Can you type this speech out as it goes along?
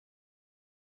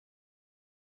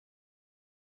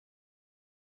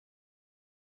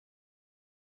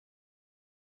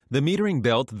The metering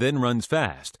belt then runs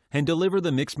fast and delivers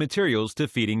the mixed materials to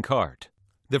feeding cart.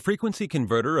 The frequency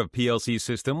converter of PLC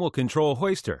system will control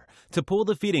hoister to pull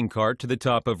the feeding cart to the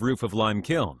top of roof of lime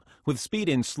kiln with speed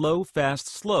in slow, fast,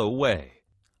 slow way.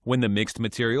 When the mixed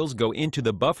materials go into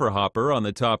the buffer hopper on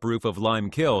the top roof of lime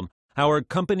kiln, our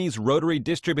company's rotary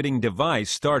distributing device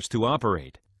starts to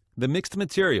operate. The mixed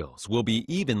materials will be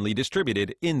evenly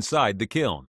distributed inside the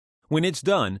kiln. When it's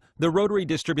done, the rotary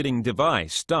distributing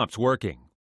device stops working.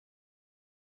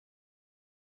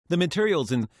 The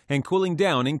materials and cooling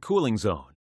down in cooling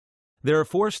zone. There are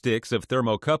 4 sticks of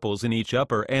thermocouples in each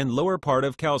upper and lower part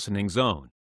of calcining zone.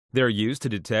 They're used to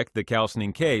detect the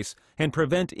calcining case and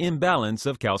prevent imbalance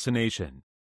of calcination.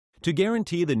 To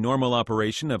guarantee the normal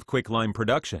operation of quicklime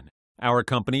production, our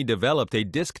company developed a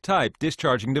disc-type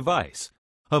discharging device.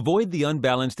 Avoid the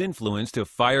unbalanced influence to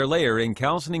fire layer in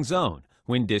calcining zone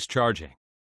when discharging.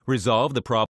 Resolve the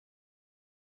problem.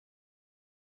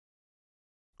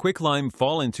 Quicklime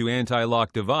fall into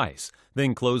anti-lock device,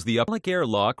 then close the public air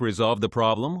lock. Resolve the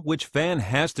problem which fan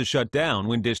has to shut down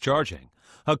when discharging.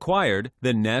 Acquired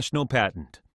the national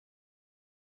patent.